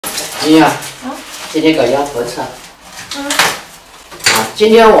妮呀，今天搞鸭头吃。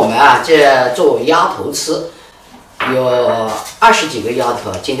今天我们这做鸭头吃，有20几个鸭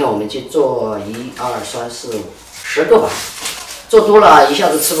头，今天我们就做1、2、3、4、5、10个吧。做多了一下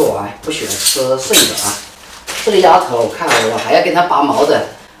子吃不完，不喜欢吃剩的啊。这个鸭头，我看我还要给它拔毛的，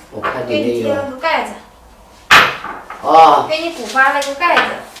我看里面有。给你贴了个盖子。哦。给你补发了个盖子。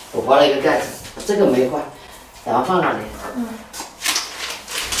补发了一个盖子，这个没换，然后放那里。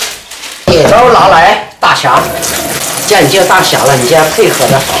剪刀拿来，大侠，叫你叫大侠了，你就要配合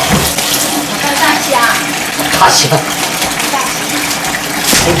的好。我叫大虾。大侠。大虾。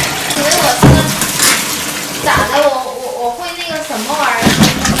可是我是咋的？我会那个什么玩意儿？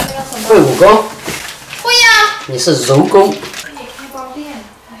那个什么？会武功。会呀。你是柔功。你开包店。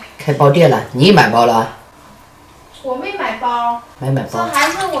开包店了？你买包了？我没买包。没买包。这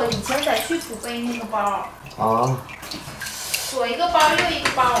还是我以前在曲阜背那个包。哦。左一个包，右一个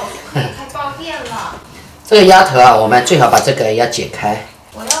包，我就可以开包店了。这个鸭头啊，我们最好把这个要解开。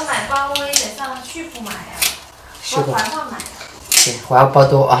我要买包，我也得上曲阜买呀，和环环买。对，环包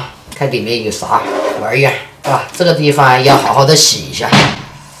多啊，看里面有啥玩意儿啊。这个地方要好好的洗一下。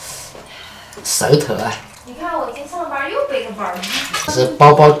手头啊。你看我今上班又背个包。这是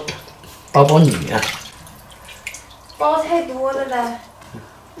包女啊。包太多了嘞，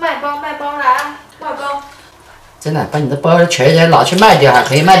卖包来，卖包。真的，把你的包全人拿去卖掉，还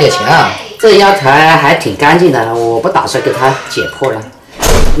可以卖点钱啊！这鸭头还挺干净的，我不打算给它解剖了。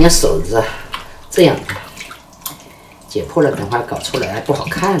你看手子这样，解剖了，等会搞出来不好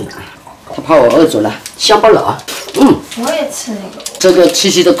看了。他怕我饿着了，香不老。我也吃那个。这个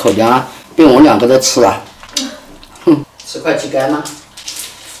七夕的口粮被我们2个都吃了。吃块鸡肝吗？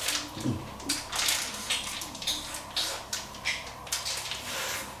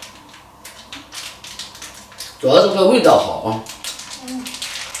主要这个味道好。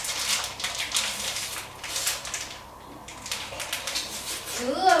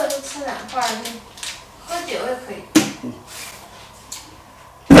饿了就吃2块，喝酒也可以。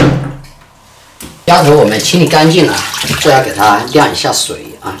鸭头我们清理干净了，这要给它晾一下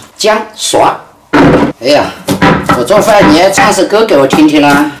水啊。姜刷。哎呀，我做饭你还唱首歌给我听听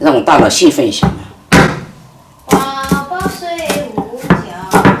啦，让我大脑兴奋一下嘛。花宝水无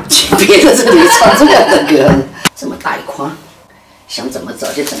疆。别在这里唱这样的歌。这么大一筐，想怎么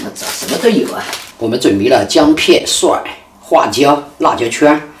找就怎么找，什么都有啊。我们准备了姜片、蒜、花椒、辣椒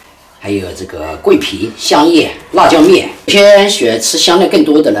圈，还有这个桂皮、香叶、辣椒面。偏喜欢吃香料更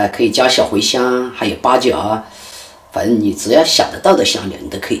多的呢，可以加小茴香，还有八角，反正你只要想得到的香料，你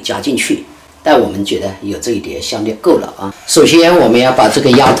都可以加进去。但我们觉得有这一点香料够了啊。首先我们要把这个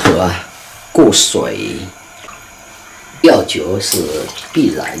鸭头啊过水，料酒是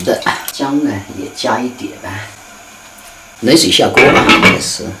必然的，姜呢也加一点。冷水下锅啊，也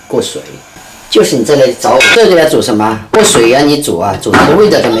是过水。就是你在那里找我，这个要煮什么？过水呀，你煮啊，煮的味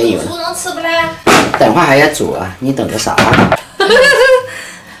道都没有了。煮能吃不嘞？等会还要煮啊，你等个啥？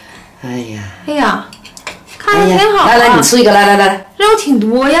哎呀，哎呀，看着挺好。来来，你吃一个，来，肉挺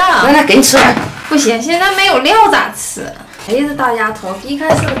多呀。来，给你吃。不行，现在没有料咋吃？哎呀，这大鸭头，一看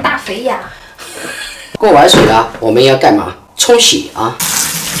是个大肥鸭。过完水了，我们要干嘛？冲洗啊，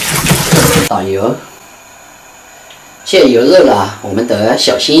倒油。现在油热了，我们得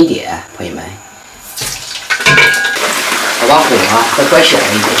小心一点，朋友们。我把火再关小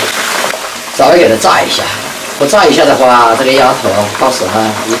一点，稍微给它炸一下。不炸一下的话，这个鸭头到时候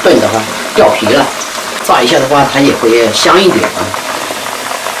一炖的话掉皮了。炸一下的话，它也会香一点啊。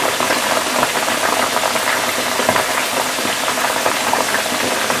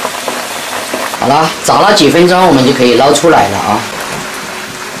好了，炸了几分钟，我们就可以捞出来了啊。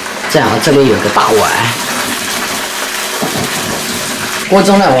这样，这里有个大碗。锅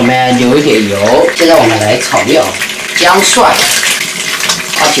中呢，我们留一点油。现在我们来炒料，姜、蒜、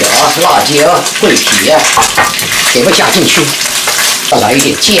八角、辣椒、桂皮全部加进去，再来一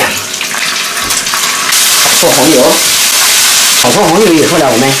点酱，做红油。炒出红油以后呢，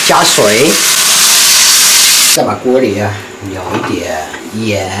我们加水，再把锅里舀一点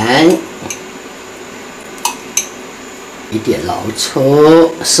盐，一点老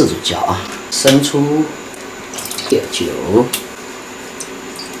抽、四主椒、生粗、料酒。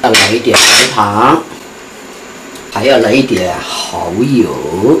再来一点白糖，还要来一点蚝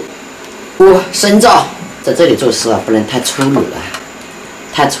油。生灶，在这里做事啊，不能太粗鲁了。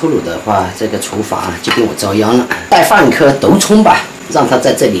太粗鲁的话，这个厨房就跟我遭殃了。再放一颗豆葱吧，让它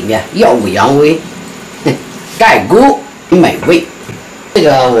在这里面耀武扬威，盖锅美味。这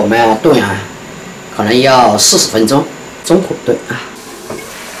个我们炖啊，可能要40分钟，中火炖啊，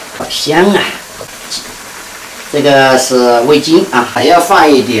好香啊！这个是味精啊，还要放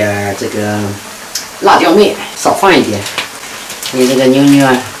一点这个辣椒面，少放一点。你这个妞妞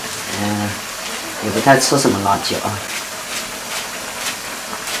啊，也不太吃什么辣椒啊。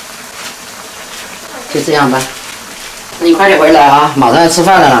就这样吧。那你快点回来啊，马上要吃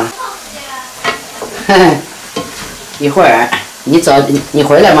饭了啦。嘿嘿，一会儿你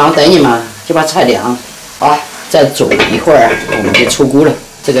回来嘛，我等你嘛，就把菜凉。好，再煮一会儿，我们就出锅了。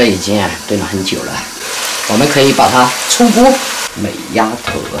这个已经炖了很久了，我们可以把它出锅。美鸭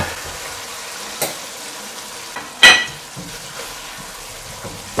头，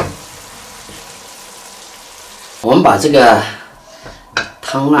我们把这个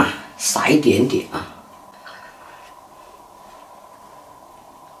汤啊撒一点点啊，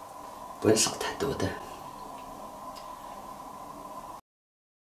不用撒太多的。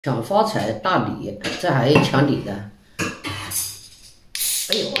抢发财大礼，这还有抢礼的。哎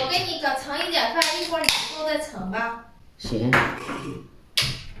呦！我给你盛一点饭，一会儿你做再盛吧。行。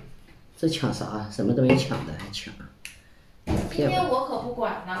这抢啥？什么都没抢的还抢？今天我可不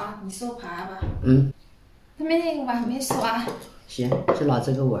管了啊，你收盘吧。嗯。他们那个碗没刷。行，就拿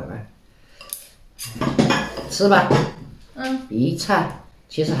这个碗儿。吃吧。嗯。一菜，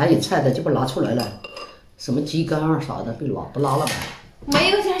其实还有菜的就不拿出来了，什么鸡肝啊啥的，不拉了吧。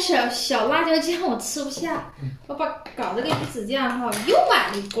没有点小辣椒酱我吃不下，我把搞这个鱼子酱哈又买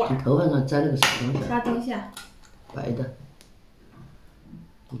了一罐。你头发上沾了个什么东西？啥东西啊？白的。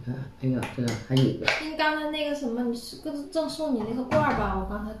你看，哎呀，这个还有一个。你刚才那个什么，你赠送你那个罐吧，我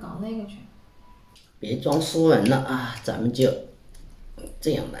刚才搞那个去。别装斯文了啊，咱们就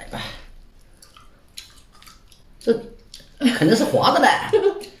这样来吧。这肯定是滑的嘞。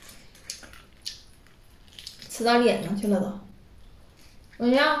吃到脸上去了都。怎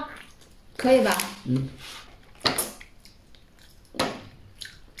么样？可以吧？嗯。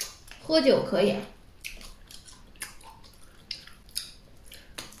喝酒可以。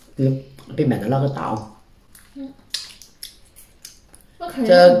比买的那个大哦。嗯。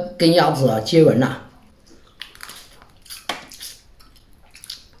这跟鸭子啊接吻了。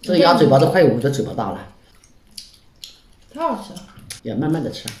这个鸭嘴巴都快有我的嘴巴大了。太好吃了。要慢慢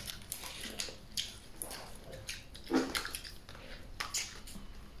的吃。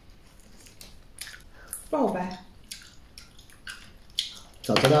爆白。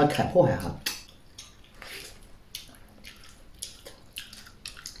早知道开破还好。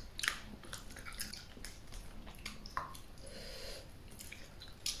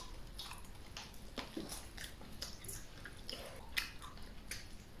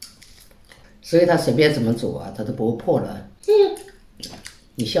所以他随便怎么煮啊，他都不会破了。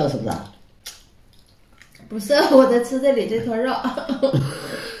你笑是不是啊？不是，我在吃这里这坨肉。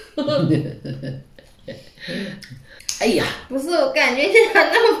哎呀，不是，我感觉这咋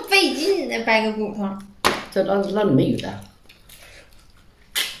那么费劲呢？掰个骨头。这那里面有的。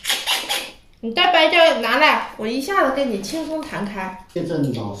你再掰这拿来，我一下子给你轻松弹开。就这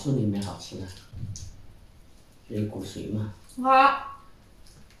老树里面好吃的，有骨髓嘛。好。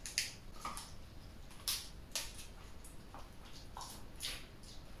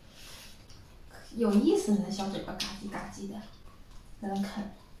有意思呢，小嘴巴嘎叽嘎叽的，在那啃。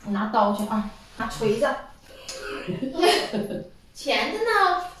你拿刀去啊，拿锤子。钳子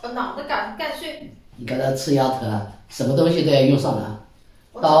呢？把脑袋干碎。你刚才吃鸭头啊，什么东西都要用上了，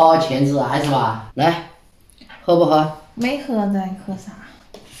刀、钳子还是吧？来，喝不喝？没喝的，你喝啥？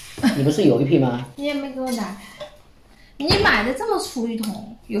你不是有一瓶吗？你也没给我打开。你买的这么粗一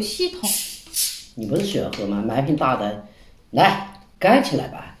桶，有系统。你不是喜欢喝吗？买一瓶大的，来盖起来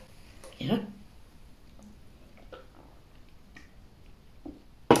吧。你看。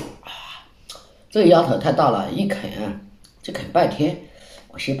这个鸭头太大了，一啃就啃半天。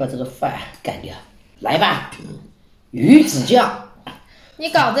我先把这个饭干掉，来吧，鱼子酱。你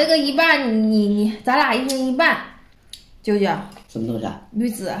搞这个一半，你咱俩一人一半，九九。什么东西啊？鱼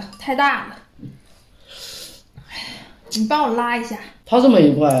子太大了，你帮我拉一下。它这么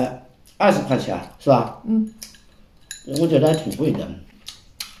一块20块钱是吧？嗯。我觉得还挺贵的。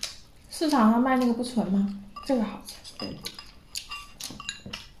市场上卖那个不纯吗？这个好吃。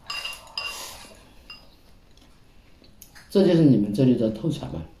这就是你们这里的特产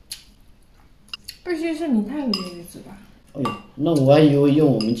吗？必须是你看鱼的鱼子吧？哎呦，那我还以为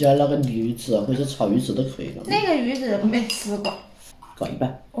用我们家那个鲤鱼子或者炒鱼子都可以了。那个鱼子没吃过。搞一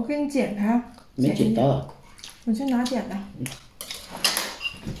半。我给你剪开。没剪到啊。我去拿剪刀。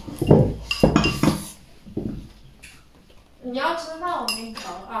你要吃饭，我给你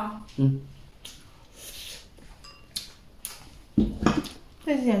调啊。嗯。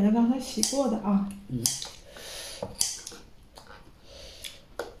这剪子刚才洗过的啊。嗯。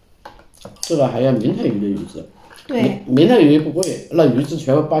这个还要明太鱼的鱼子。对，明天鱼不贵，那鱼质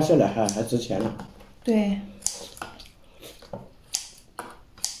全部扒下来还值钱了。对。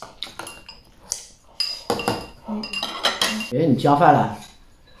哎，你加饭了？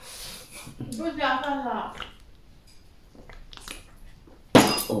不加饭了。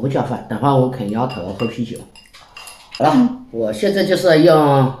我不加饭，等会我啃鸭头喝啤酒。好了，我现在就是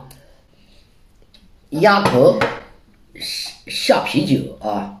用鸭头下啤酒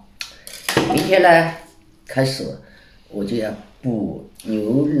啊。明天呢开始我就要补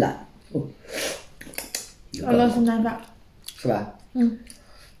牛奶，俄罗斯奶粉是吧？嗯。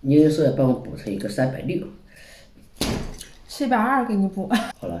你说要帮我补成一个360。420给你补。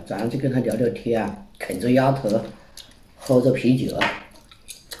好了，早上就跟他聊聊天啊，啃着鸭头，喝着啤酒。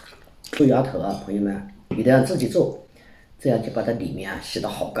做鸭头啊，朋友们一定要自己做，这样就把它里面洗得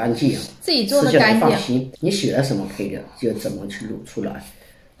好干净，自己做的吃起来干净。放心，你选了什么配料就怎么去卤出来，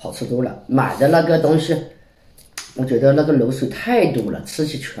好吃多了。买的那个东西，我觉得那个卤水太多了，吃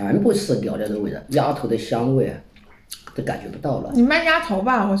起全部是料的味道，鸭头的香味都感觉不到了。你卖鸭头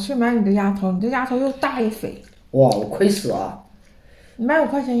吧，我去买你的鸭头，你这鸭头又大又肥。哇，我亏死啊！你卖5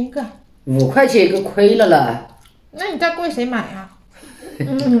块钱一个。5块钱一个亏了啦。那你再贵谁买呀？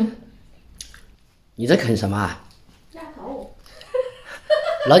你在啃什么啊？鸭头。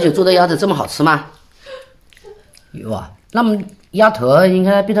老九做的鸭子这么好吃吗？有啊，那么鸭头应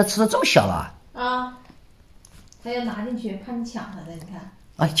该被他吃的这么小了啊！他要拿进去，怕你抢他的，你看。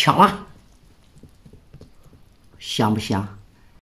哎，抢啊！香不香？